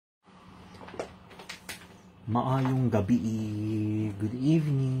Maayong gabi. Good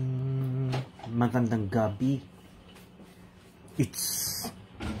evening. Magandang gabi. It's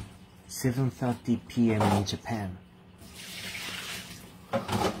 7:30 p.m. in Japan.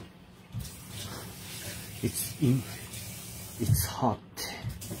 It's hot.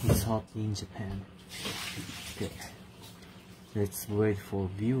 It's hot in Japan. Okay. Let's wait for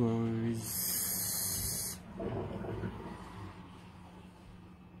viewers.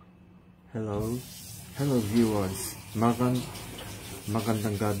 Hello viewers. Magandang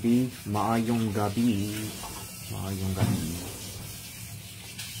gabi. Maayong gabi. Maayong gabi.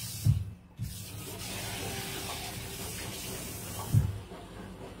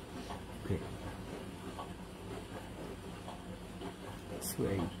 Okay. Let's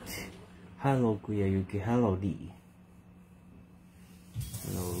wait. Hello Kuya Yuki. Hello Lee.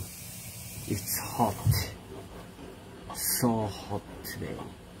 Hello. It's hot. So hot today.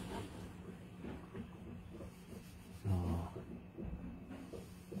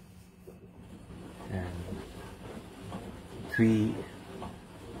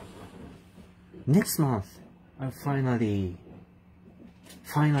 Next month, I finally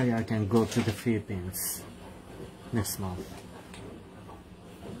I can go to the Philippines. Next month.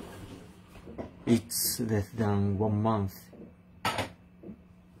 It's less than 1 month.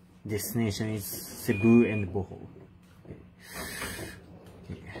 Destination is Cebu and Bohol.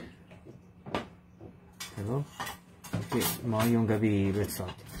 Okay. Hello? Okay, Maayong gabi, let's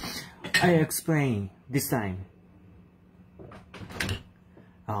start. I explain this time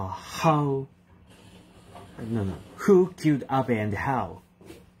who killed Abe and how.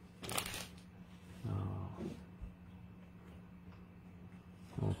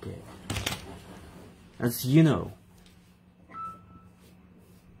 Okay. As you know,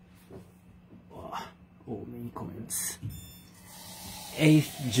 many comments.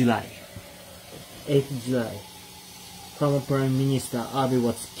 8th July, former Prime Minister Abe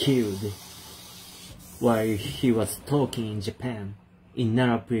was killed while he was talking in Japan, in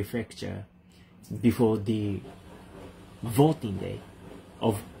Nara Prefecture, before the voting day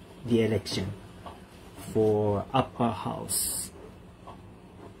of the election for upper house,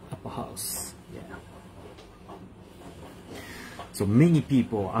 yeah. So many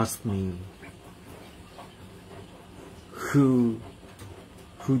people ask me who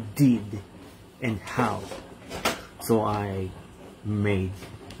did and how. So I made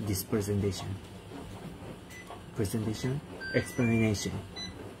this explanation.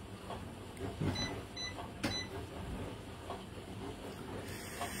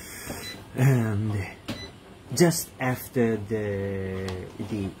 And just after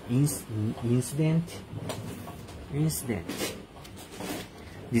the incident,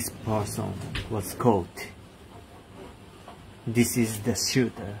 this person was caught. This is the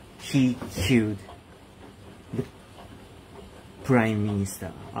shooter. He killed the Prime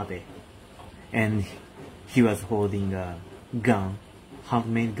Minister Abe, and he was holding a gun,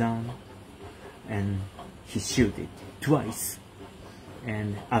 handmade gun, and he shot it twice,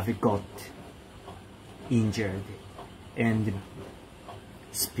 and Abe got injured and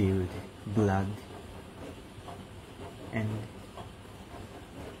spilled blood, and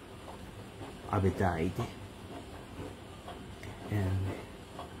Abe died. And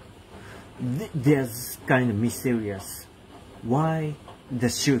there's kind of mysterious why the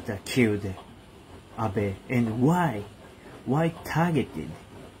shooter killed Abe and why targeted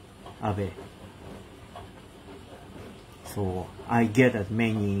Abe. So I gathered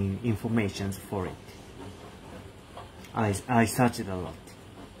many informations for it. I searched a lot.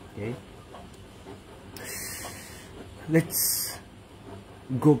 Okay, let's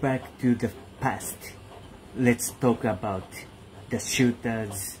go back to the past. Let's talk about the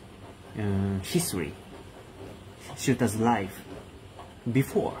shooter's history, shooter's life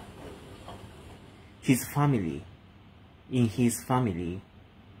before. His family, his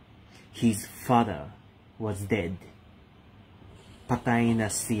father was dead. Patay na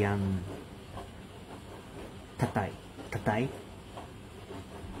siyang tatay.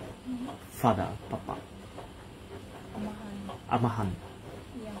 Father, papa. Amahan.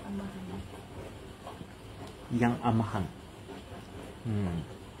 Yang amahan.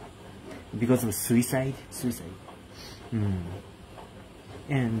 Because of suicide.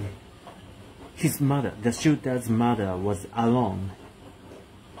 And his mother, the shooter's mother, was alone,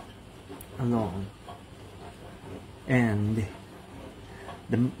 and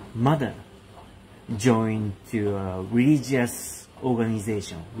the mother joined to a religious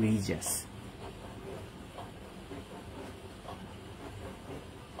organization,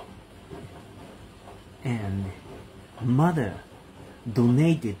 and mother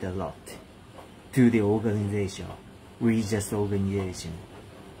donated a lot to the organization, religious organization.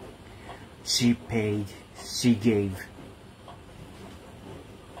 She gave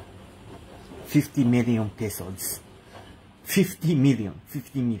 50 million pesos. 50 million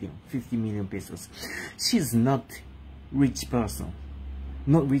pesos. She's not rich person.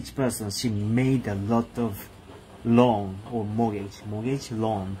 Not rich person. She made a lot of loan or mortgage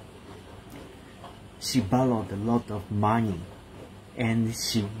loan. She borrowed a lot of money and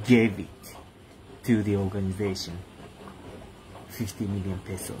she gave it to the organization. 50 million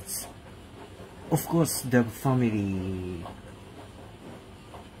pesos. Of course, the family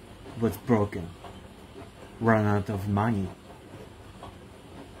was broken, ran out of money,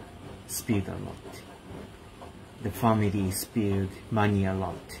 spilled a lot. The family spilled money a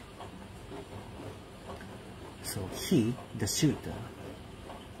lot. So he, the shooter,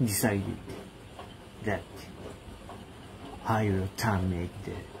 decided that I will terminate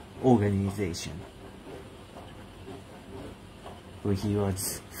the organization. When he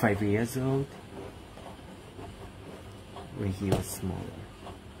was 5 years old, when he was smaller.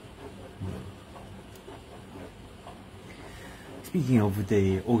 Speaking of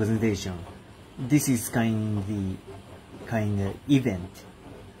the organization, this is kind of event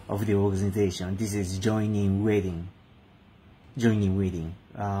of the organization. This is joining wedding.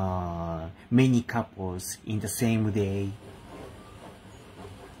 Many couples in the same day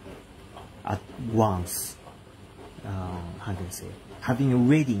at once. How do I say? Having a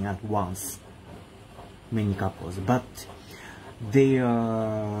wedding at once. Many couples, but they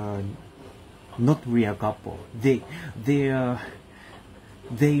are not real couple. They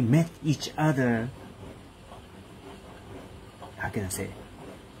met each other. How can I say?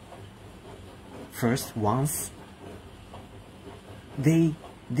 First once. They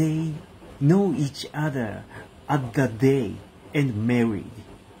know each other at the day and married.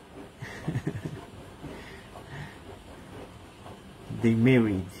 They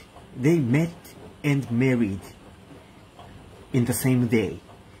met and married in the same day.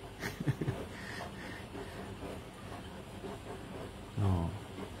 Oh,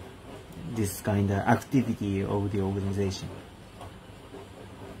 this kind of activity of the organization.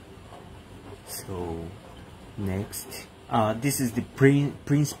 So next, this is the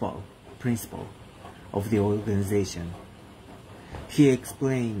principle of the organization. He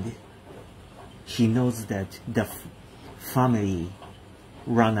explained he knows that the family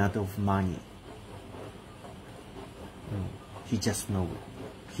ran out of money. He just knows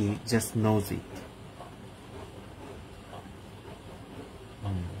it.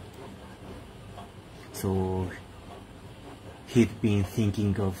 So he'd been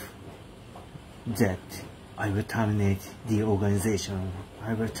thinking of that. I will terminate the organization.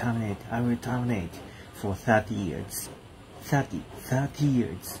 I will terminate for 30 years. 30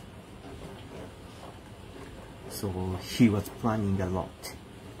 years. So he was planning a lot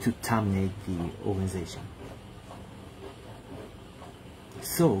to terminate the organization.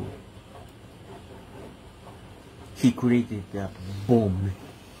 So he created a bomb.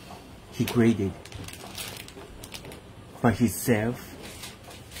 He created by himself.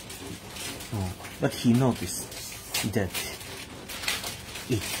 But he noticed that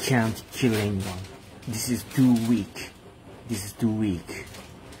it can't kill anyone. This is too weak.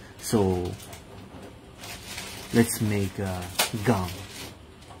 So let's make a gun.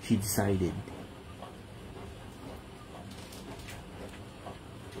 He decided.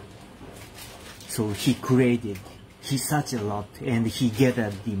 So he searched a lot and he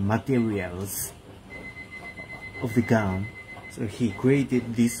gathered the materials of the gun. So he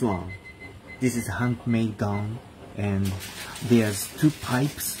created this one. This is a handmade gun, and there's two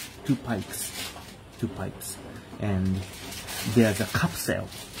pipes, and there's a capsule,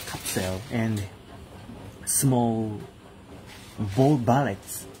 and small ball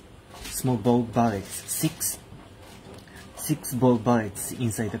bullets, six ball bullets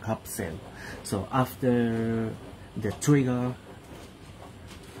inside the capsule. So after the trigger,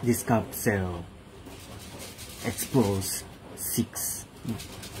 this capsule explodes 6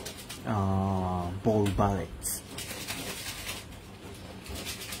 ball bullets.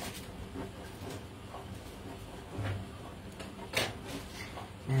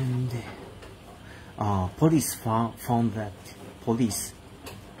 And police found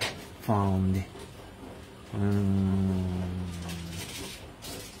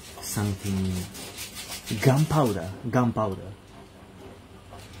something, gunpowder.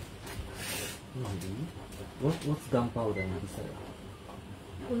 What's gunpowder in this area?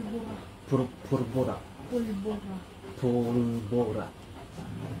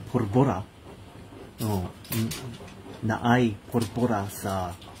 Pólvora. No, na ay pólvora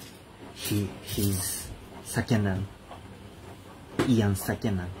sa his Sakenan, Ian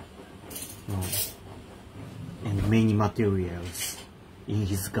Sakenan, and many materials in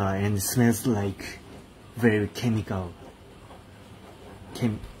his car, and it smells like very chemical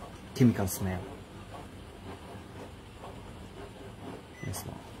smell. Yes,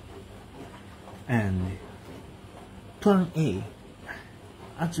 and Plan A,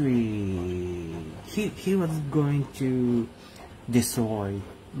 actually, he was going to destroy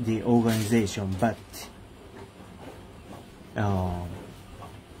the organization, but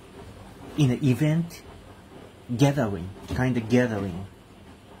in an event gathering, kind of gathering,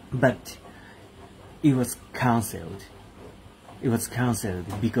 but it was cancelled. It was cancelled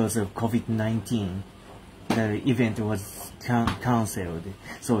because of COVID-19. The event was cancelled,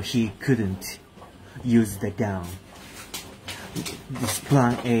 so he couldn't use the gun. This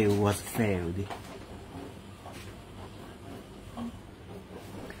Plan A was failed.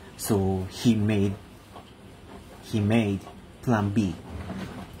 So he made Plan B.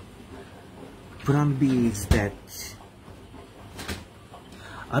 Plan B is that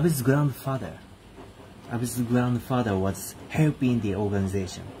Abe's grandfather was helping the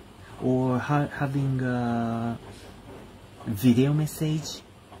organization, or having a video message,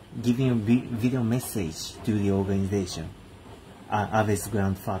 giving a video message to the organization, Abe's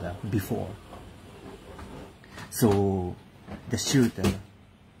grandfather before. So the shooter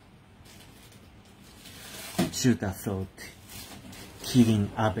thought killing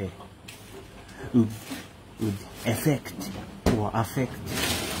Abe would affect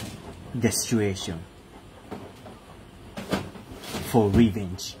the situation for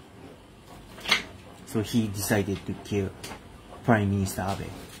revenge. So he decided to kill Prime Minister Abe,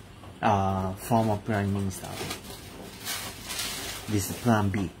 former Prime Minister Abe. This is Plan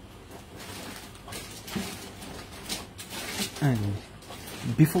B. And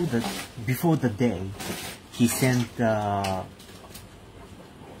before the day, he sent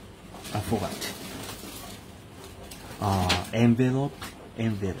I forgot, envelope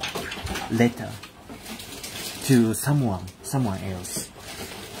letter to someone else.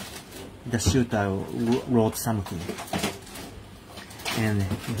 The shooter wrote something, and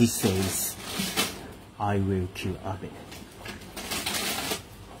this says, "I will kill Abe."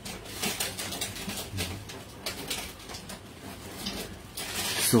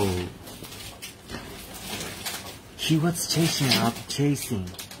 So he was chasing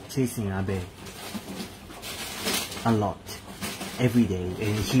Abe a lot every day,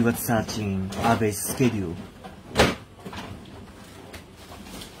 and he was searching Abe's schedule.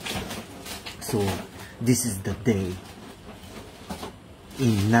 So this is the day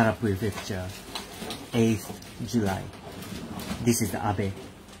in Nara Prefecture, 8th July. This is the Abe.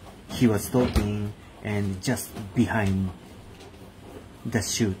 He was talking, and just behind the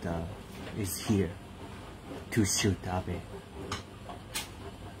shooter is here to shoot Abe.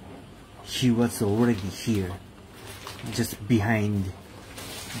 He was already here, just behind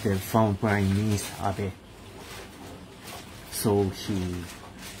the former Prime Minister Abe. So he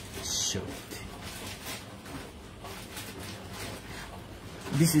shot.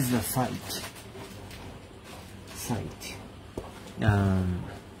 This is the fight.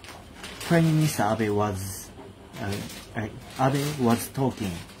 Prime Minister Abe was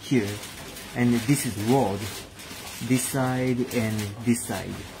talking here, and this is road, this side and this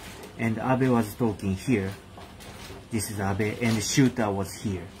side, and Abe was talking here. This is Abe, and the shooter was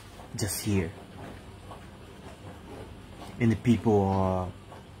here, just here, and the people are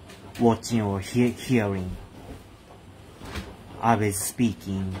watching or hearing Abe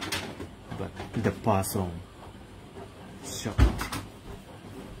speaking, but the person shot.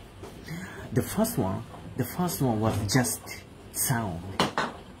 The first one was just sound,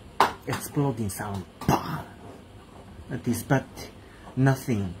 exploding sound, bah! Like this, but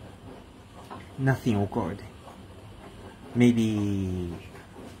nothing occurred. Maybe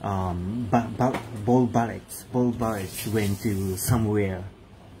ball bullets went to somewhere,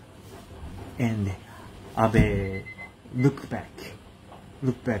 and Abe looked back,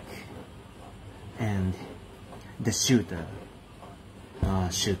 and the shooter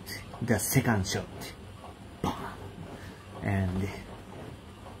shoot the second shot, and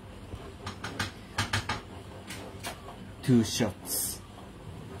 2 shots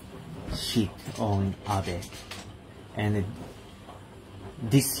hit on Abe, and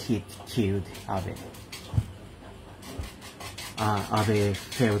this hit killed Abe. Abe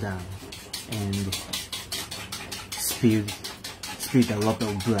fell down and spilled a lot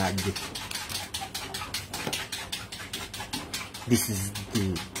of blood. This is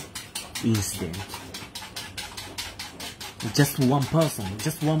the incident. Just one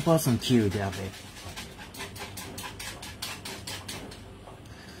person killed Abe.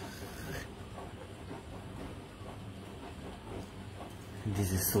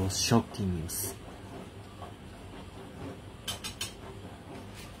 This is so shocking news.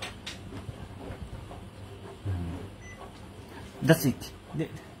 That's it.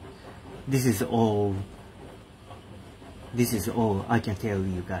 This is all I can tell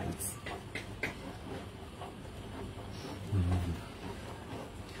you guys.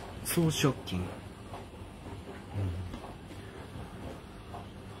 So shocking.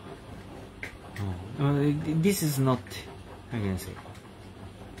 This is not, how can I say,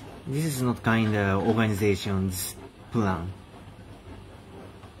 this is not kind of organization's plan.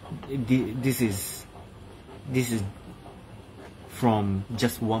 This is from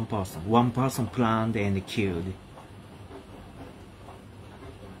just one person planned and killed.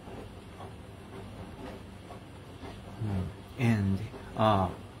 And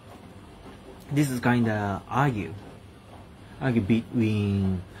this is kind of argue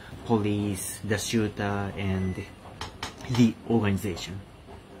between police, the shooter, and the organization.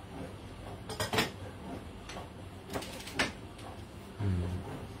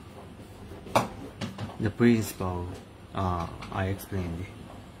 The principal, I explained.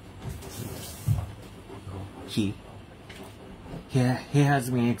 He has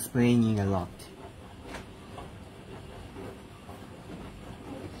been explaining a lot.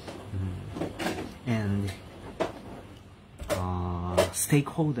 And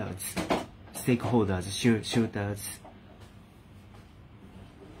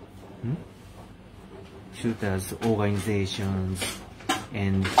shooters, organizations,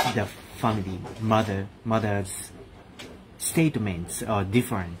 and the family, mother's statements are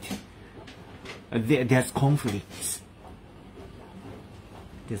different. There's conflicts.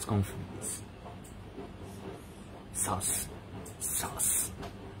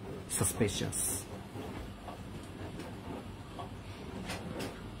 Suspicious.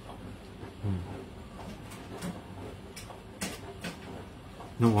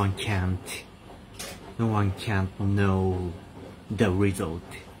 No one can't know the result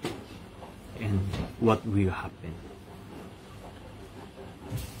and what will happen.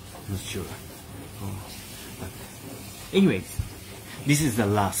 Not sure. But anyways, this is the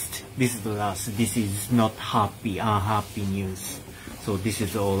last. This is not unhappy news. So this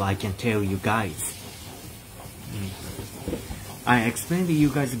is all I can tell you guys. I explained to you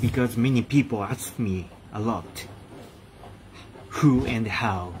guys because many people ask me a lot. Who and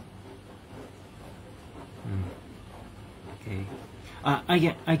how. Okay.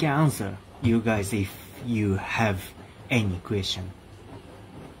 I can answer you guys if you have any question.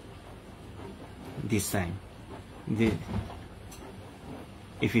 This time.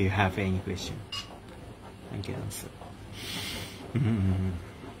 If you have any question, I can answer.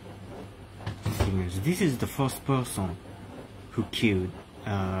 This is the first person who killed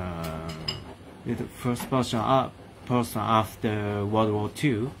the first person after World War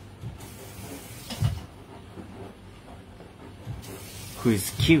II who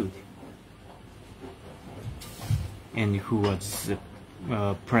is killed and who was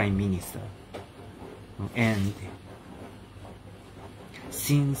prime minister. And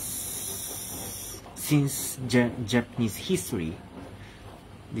since Japanese history,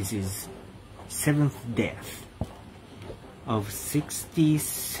 this is 7th death of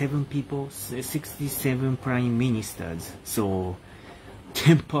 67 people, 67 prime ministers. So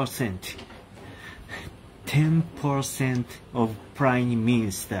 10% of prime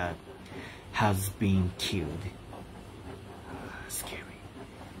minister has been killed. Scary.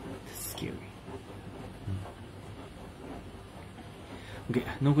 Okay,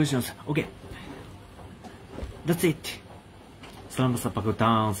 no questions. Okay, that's it. Selamat sampai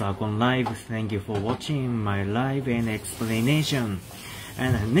ketemu on live. Thank you for watching my live and explanation.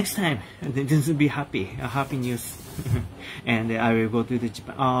 And next time, this will be happy news. And I will go to the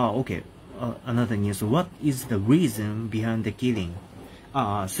Japan. Okay. Another news. What is the reason behind the killing?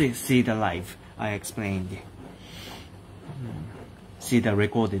 See the live. I explained. See the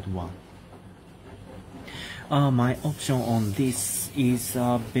recorded one. My option on this is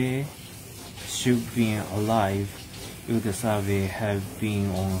Abe should be alive. If the survey have been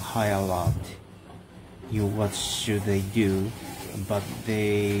on high alert, what should they do? But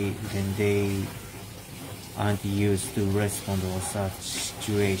they aren't used to respond to such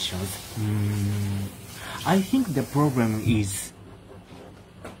situations. I think the problem is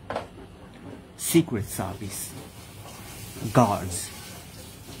Secret Service guards,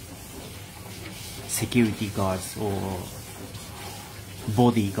 security guards or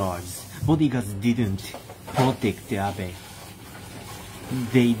bodyguards. Bodyguards didn't protect Abe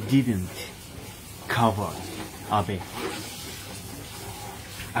they didn't cover Abe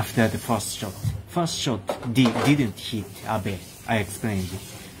after the first shot. First shot didn't hit Abe, I explained.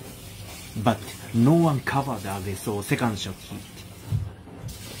 But no one covered Abe, so second shot hit.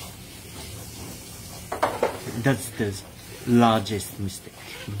 That's the largest mistake,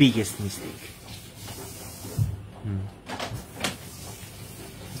 biggest mistake.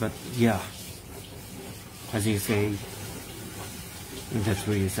 But yeah, as you say, that's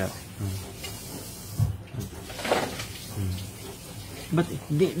really sad. But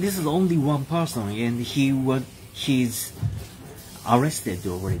this is only one person, and he's arrested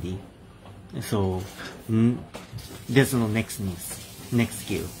already. So there's no next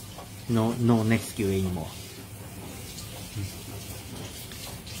skill, no next skill anymore.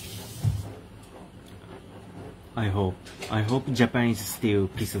 I hope Japan is still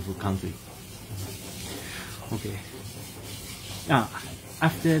peaceful country. Okay.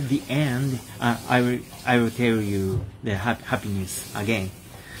 After the end, I will tell you the happy news again.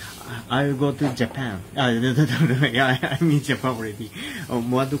 I will go to Japan. Yeah, I'm in Japan already.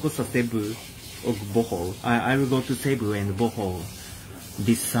 Mwadokosa Cebu of Bohol. I will go to Cebu and Bohol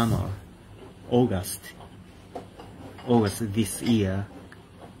this summer, August this year.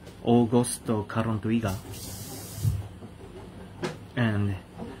 Agosto currently. And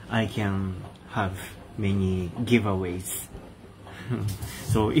I can have many giveaways.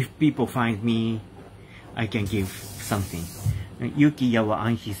 So if people find me, I can give something. Yuki yawa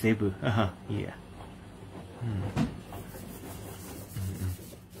anhi Cebu. Yeah.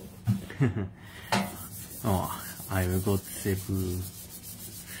 Oh, I will go to Cebu.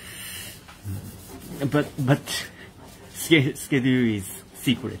 But schedule is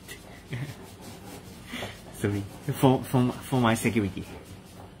secret. Sorry, for my security.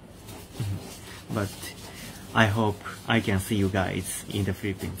 But I hope I can see you guys in the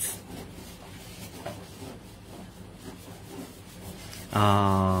Philippines.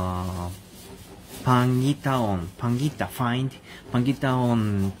 Pangita find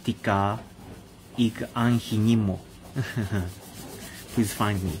Pangitaon tika ik anhinimo. Please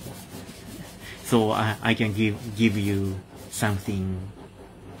find me, so I can give you something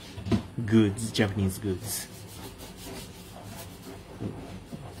goods, Japanese goods,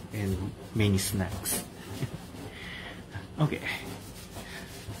 and many snacks. Okay,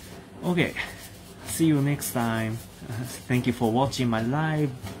 see you next time. Thank you for watching my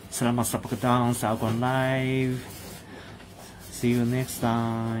live. Salamat sa pagkataon sa akong live. See you next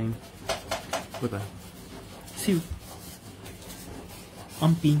time. Bye-bye. See you.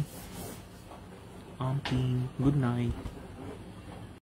 Amping. Good night.